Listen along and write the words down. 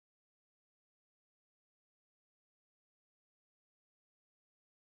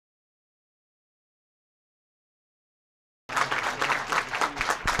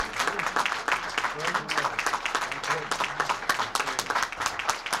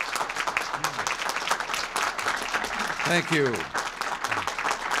Thank you.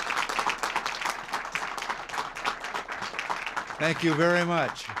 Thank you very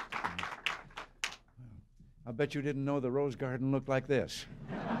much. I bet you didn't know the Rose Garden looked like this.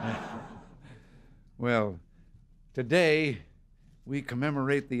 Well, today we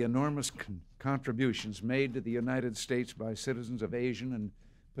commemorate the enormous contributions made to the United States by citizens of Asian and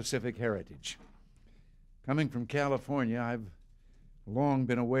Pacific heritage. Coming from California, I've long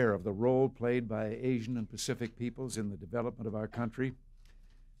been aware of the role played by Asian and Pacific peoples in the development of our country.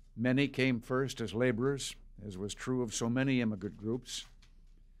 Many came first as laborers, as was true of so many immigrant groups,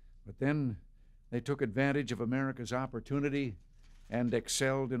 but then they took advantage of America's opportunity and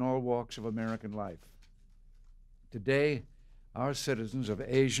excelled in all walks of American life. Today, our citizens of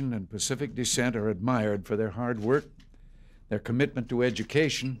Asian and Pacific descent are admired for their hard work, their commitment to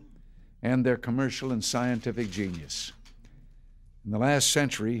education, and their commercial and scientific genius. In the last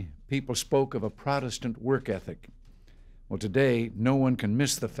century, people spoke of a Protestant work ethic. Well, today, no one can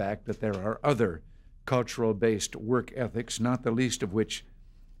miss the fact that there are other cultural-based work ethics, not the least of which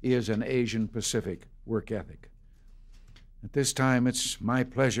is an Asian Pacific work ethic. At this time, it's my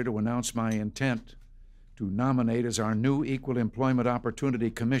pleasure to announce my intent to nominate as our new Equal Employment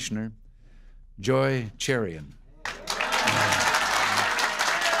Opportunity Commissioner, Joy Cherian.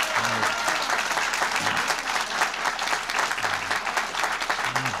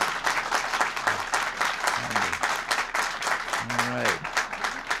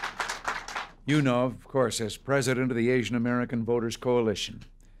 You know, of course, as president of the Asian American Voters Coalition,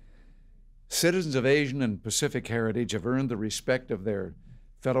 citizens of Asian and Pacific heritage have earned the respect of their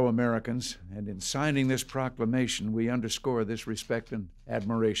fellow Americans, and in signing this proclamation, we underscore this respect and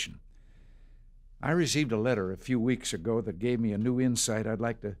admiration. I received a letter a few weeks ago that gave me a new insight I'd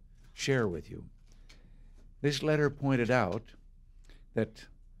like to share with you. This letter pointed out that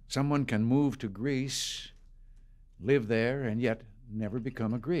someone can move to Greece, live there, and yet never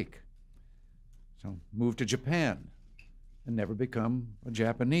become a Greek. So move to Japan and never become a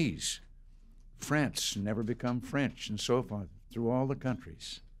Japanese. France, never become French, and so forth, through all the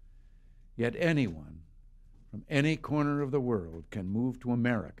countries. Yet anyone from any corner of the world can move to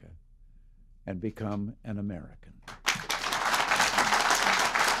America and become an American.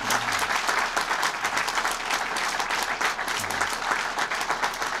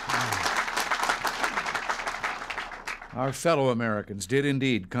 Our fellow Americans did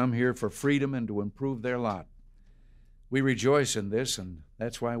indeed come here for freedom and to improve their lot. We rejoice in this, and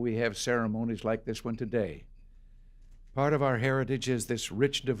that's why we have ceremonies like this one today. Part of our heritage is this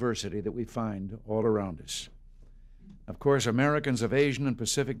rich diversity that we find all around us. Of course, Americans of Asian and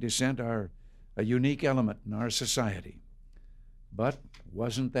Pacific descent are a unique element in our society. But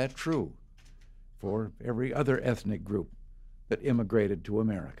wasn't that true for every other ethnic group that immigrated to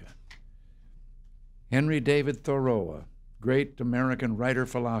America? Henry David Thoreau, a great American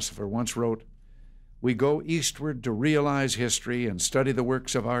writer-philosopher, once wrote, "We go eastward to realize history and study the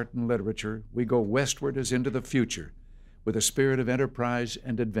works of art and literature. We go westward as into the future with a spirit of enterprise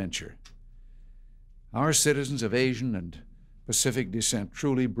and adventure." Our citizens of Asian and Pacific descent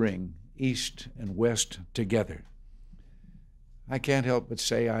truly bring East and West together. I can't help but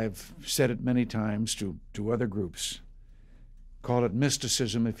say, I've said it many times to other groups, call it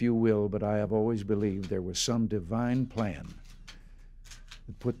mysticism if you will, but I have always believed there was some divine plan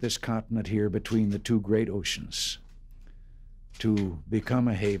that put this continent here between the two great oceans to become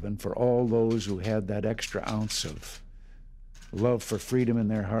a haven for all those who had that extra ounce of love for freedom in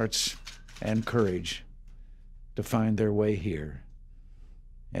their hearts and courage to find their way here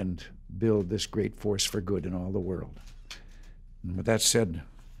and build this great force for good in all the world. And with that said,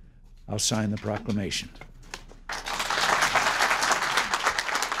 I'll sign the proclamation.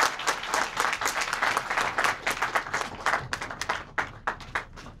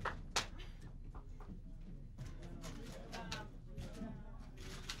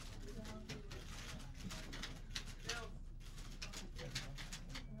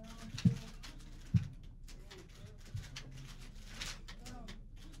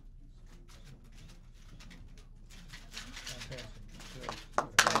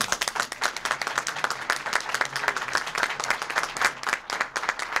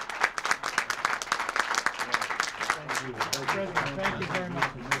 Thank you very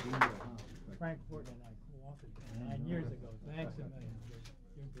much. Frank Ford and I co-authored 9 years ago. Thanks a million.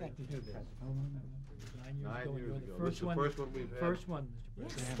 You're great to do this. 9 years ago. You're the first one we've had. First one, Mr.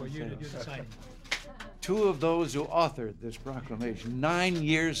 President, for you to do the signing. Two of those who authored this proclamation 9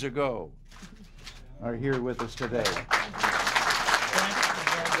 years ago are here with us today.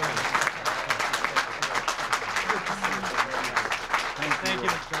 Thank you,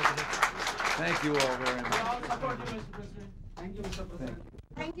 Mr. President. Thank you all very much. I'll support you, Mr. President. Thank you, Mr. President.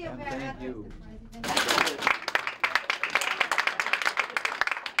 Thank you And very thank much, you. Mr. President.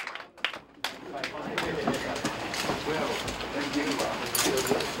 Well, thank you.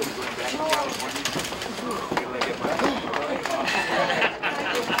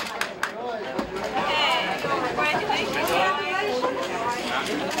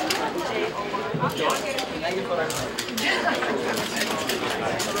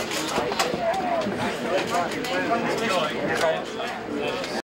 Congratulations.